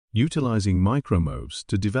utilizing micromoves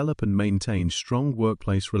to develop and maintain strong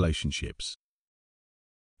workplace relationships.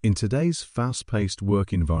 In today's fast-paced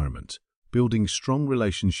work environment, building strong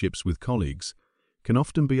relationships with colleagues can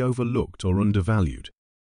often be overlooked or undervalued.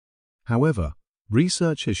 However,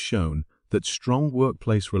 research has shown that strong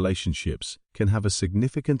workplace relationships can have a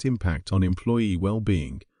significant impact on employee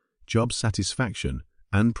well-being, job satisfaction,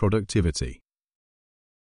 and productivity.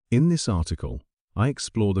 In this article, I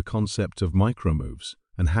explore the concept of micromoves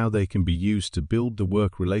and how they can be used to build the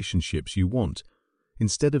work relationships you want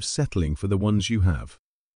instead of settling for the ones you have.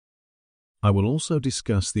 I will also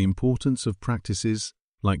discuss the importance of practices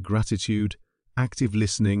like gratitude, active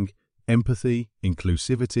listening, empathy,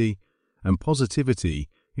 inclusivity, and positivity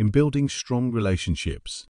in building strong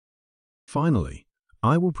relationships. Finally,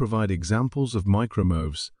 I will provide examples of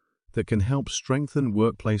micromoves that can help strengthen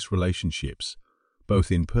workplace relationships,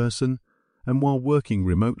 both in person and while working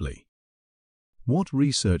remotely. What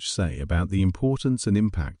research say about the importance and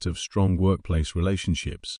impact of strong workplace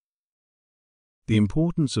relationships? The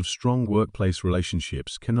importance of strong workplace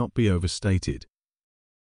relationships cannot be overstated.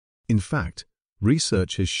 In fact,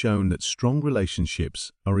 research has shown that strong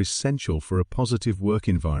relationships are essential for a positive work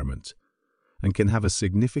environment and can have a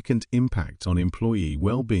significant impact on employee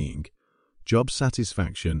well-being, job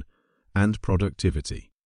satisfaction, and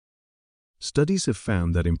productivity. Studies have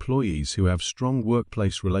found that employees who have strong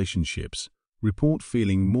workplace relationships report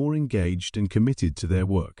feeling more engaged and committed to their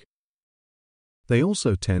work. They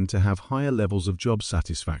also tend to have higher levels of job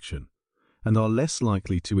satisfaction and are less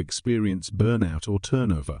likely to experience burnout or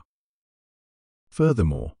turnover.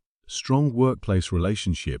 Furthermore, strong workplace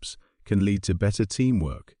relationships can lead to better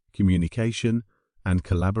teamwork, communication, and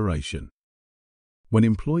collaboration. When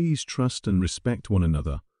employees trust and respect one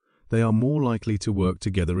another, they are more likely to work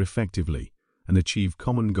together effectively and achieve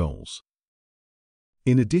common goals.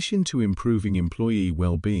 In addition to improving employee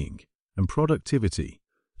well-being and productivity,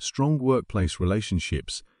 strong workplace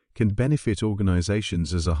relationships can benefit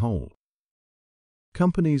organizations as a whole.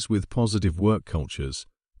 Companies with positive work cultures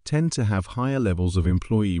tend to have higher levels of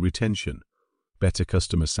employee retention, better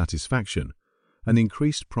customer satisfaction, and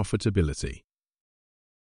increased profitability.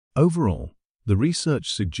 Overall, the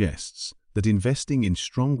research suggests that investing in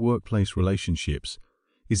strong workplace relationships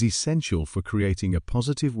is essential for creating a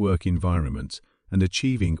positive work environment and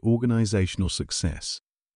achieving organizational success.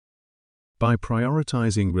 By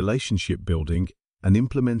prioritizing relationship building and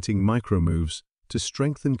implementing micromoves to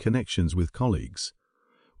strengthen connections with colleagues,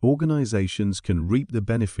 organizations can reap the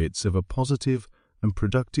benefits of a positive and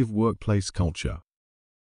productive workplace culture.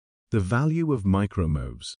 The value of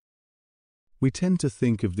micromoves. We tend to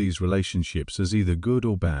think of these relationships as either good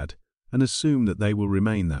or bad and assume that they will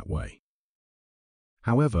remain that way.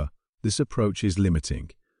 However, this approach is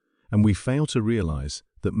limiting, and we fail to realize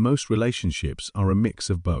that most relationships are a mix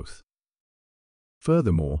of both.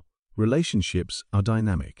 Furthermore, relationships are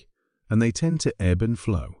dynamic, and they tend to ebb and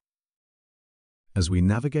flow. As we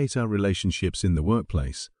navigate our relationships in the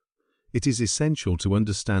workplace, it is essential to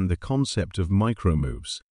understand the concept of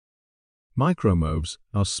micromoves. Micromoves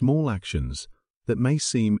are small actions that may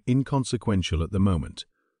seem inconsequential at the moment,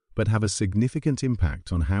 but have a significant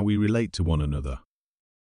impact on how we relate to one another.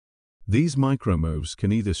 These micromoves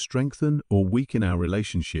can either strengthen or weaken our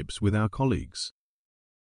relationships with our colleagues.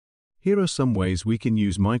 Here are some ways we can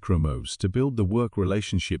use micromoves to build the work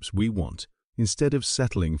relationships we want instead of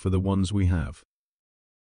settling for the ones we have.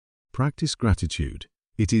 Practice gratitude.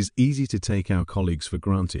 It is easy to take our colleagues for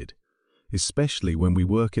granted, especially when we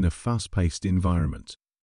work in a fast-paced environment.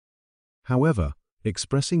 However,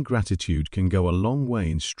 expressing gratitude can go a long way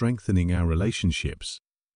in strengthening our relationships.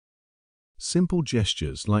 Simple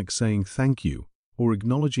gestures like saying thank you or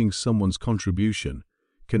acknowledging someone's contribution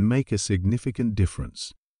can make a significant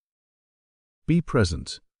difference. Be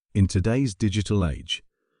present. In today's digital age,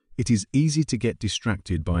 it is easy to get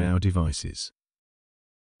distracted by our devices.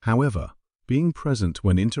 However, being present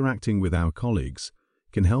when interacting with our colleagues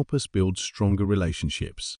can help us build stronger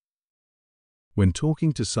relationships. When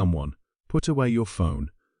talking to someone, put away your phone,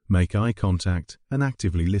 make eye contact, and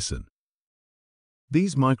actively listen.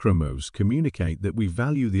 These micromoves communicate that we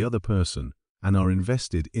value the other person and are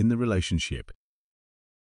invested in the relationship.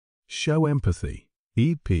 Show empathy.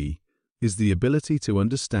 EP is the ability to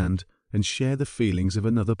understand and share the feelings of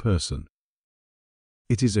another person.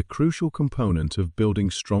 It is a crucial component of building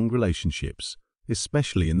strong relationships,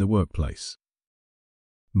 especially in the workplace.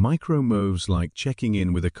 Micromoves like checking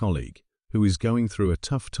in with a colleague who is going through a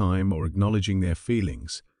tough time or acknowledging their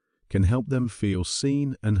feelings can help them feel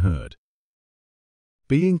seen and heard.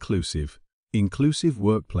 Be inclusive. Inclusive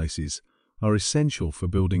workplaces are essential for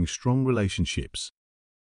building strong relationships.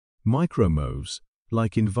 Micromoves,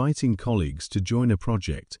 like inviting colleagues to join a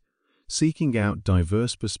project, seeking out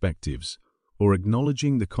diverse perspectives, or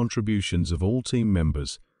acknowledging the contributions of all team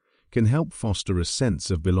members, can help foster a sense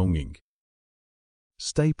of belonging.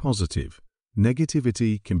 Stay positive.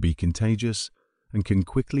 Negativity can be contagious and can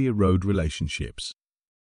quickly erode relationships.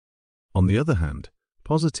 On the other hand,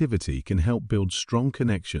 positivity can help build strong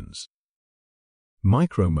connections.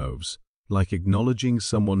 Micromoves, like acknowledging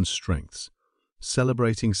someone's strengths,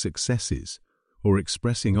 celebrating successes, or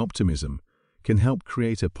expressing optimism, can help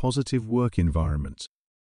create a positive work environment.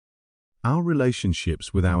 Our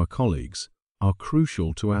relationships with our colleagues are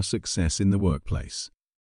crucial to our success in the workplace.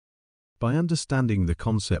 By understanding the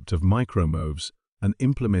concept of micromoves and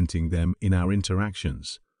implementing them in our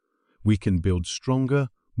interactions, we can build stronger,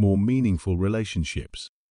 more meaningful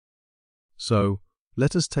relationships. So,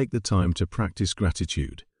 let us take the time to practice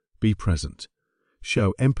gratitude, be present,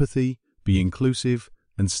 show empathy, be inclusive,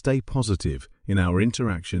 and stay positive in our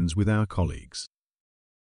interactions with our colleagues.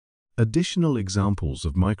 Additional examples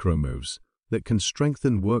of micromoves that can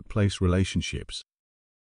strengthen workplace relationships.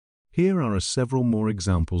 Here are several more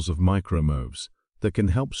examples of micromoves that can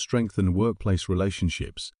help strengthen workplace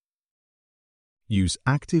relationships. Use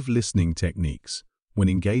active listening techniques. When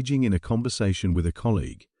engaging in a conversation with a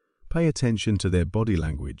colleague, pay attention to their body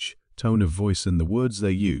language, tone of voice, and the words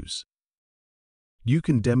they use. You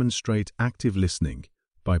can demonstrate active listening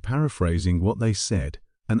by paraphrasing what they said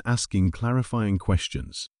and asking clarifying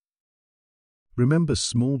questions. Remember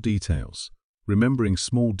small details. Remembering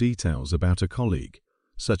small details about a colleague,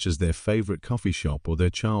 such as their favorite coffee shop or their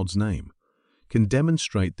child's name, can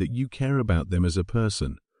demonstrate that you care about them as a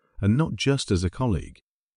person and not just as a colleague.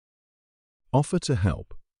 Offer to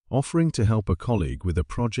help. Offering to help a colleague with a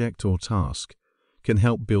project or task can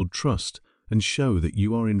help build trust and show that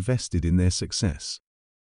you are invested in their success.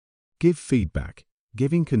 Give feedback.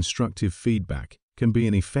 Giving constructive feedback can be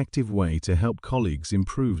an effective way to help colleagues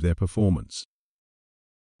improve their performance.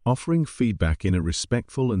 Offering feedback in a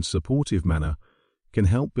respectful and supportive manner can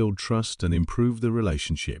help build trust and improve the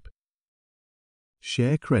relationship.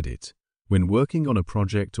 Share credit. When working on a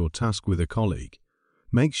project or task with a colleague,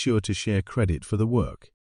 make sure to share credit for the work.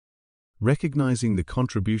 Recognizing the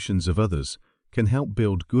contributions of others can help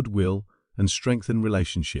build goodwill and strengthen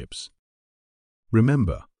relationships.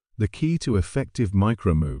 Remember, the key to effective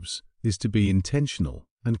micromoves is to be intentional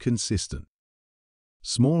and consistent.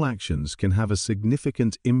 Small actions can have a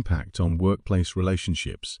significant impact on workplace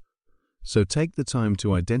relationships, so take the time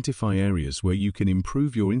to identify areas where you can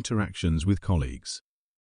improve your interactions with colleagues.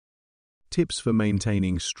 Tips for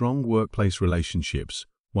maintaining strong workplace relationships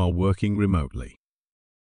while working remotely.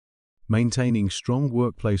 Maintaining strong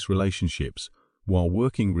workplace relationships while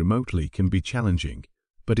working remotely can be challenging,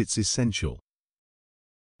 but it's essential.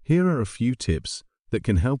 Here are a few tips that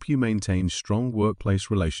can help you maintain strong workplace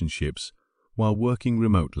relationships while working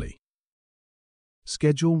remotely.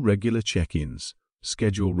 Schedule regular check-ins.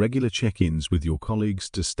 Schedule regular check-ins with your colleagues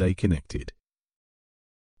to stay connected.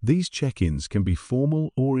 These check-ins can be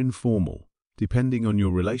formal or informal, depending on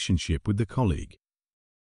your relationship with the colleague.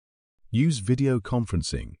 Use video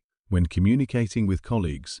conferencing. When communicating with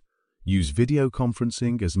colleagues, use video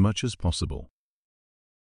conferencing as much as possible.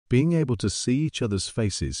 Being able to see each other's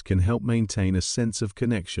faces can help maintain a sense of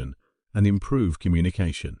connection and improve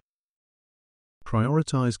communication.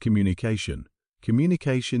 Prioritize communication.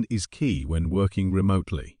 Communication is key when working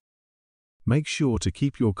remotely. Make sure to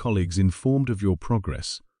keep your colleagues informed of your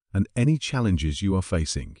progress and any challenges you are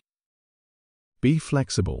facing. Be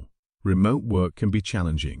flexible. Remote work can be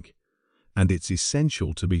challenging, and it's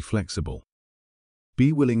essential to be flexible.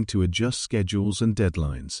 Be willing to adjust schedules and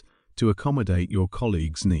deadlines to accommodate your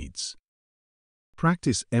colleagues' needs.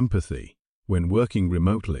 Practice empathy. When working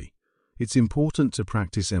remotely, it's important to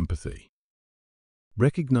practice empathy.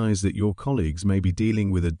 Recognize that your colleagues may be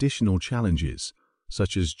dealing with additional challenges,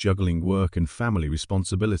 such as juggling work and family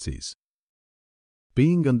responsibilities.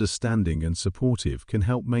 Being understanding and supportive can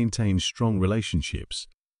help maintain strong relationships.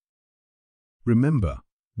 Remember,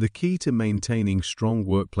 the key to maintaining strong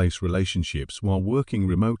workplace relationships while working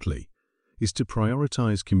remotely is to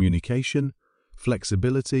prioritize communication,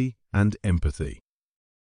 flexibility, and empathy.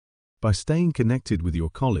 By staying connected with your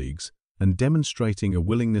colleagues and demonstrating a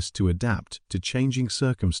willingness to adapt to changing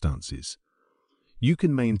circumstances, you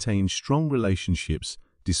can maintain strong relationships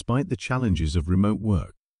despite the challenges of remote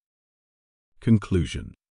work.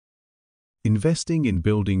 Conclusion. Investing in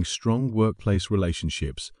building strong workplace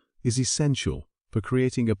relationships is essential for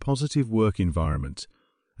creating a positive work environment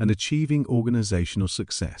and achieving organizational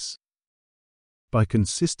success. By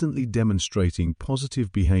consistently demonstrating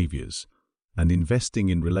positive behaviors and investing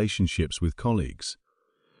in relationships with colleagues,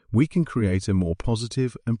 we can create a more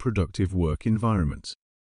positive and productive work environment.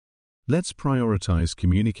 Let's prioritize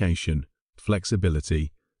communication,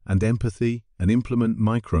 flexibility, and empathy and implement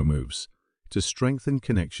micromoves to strengthen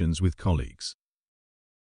connections with colleagues.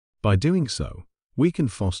 By doing so, we can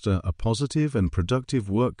foster a positive and productive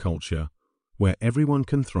work culture where everyone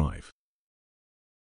can thrive.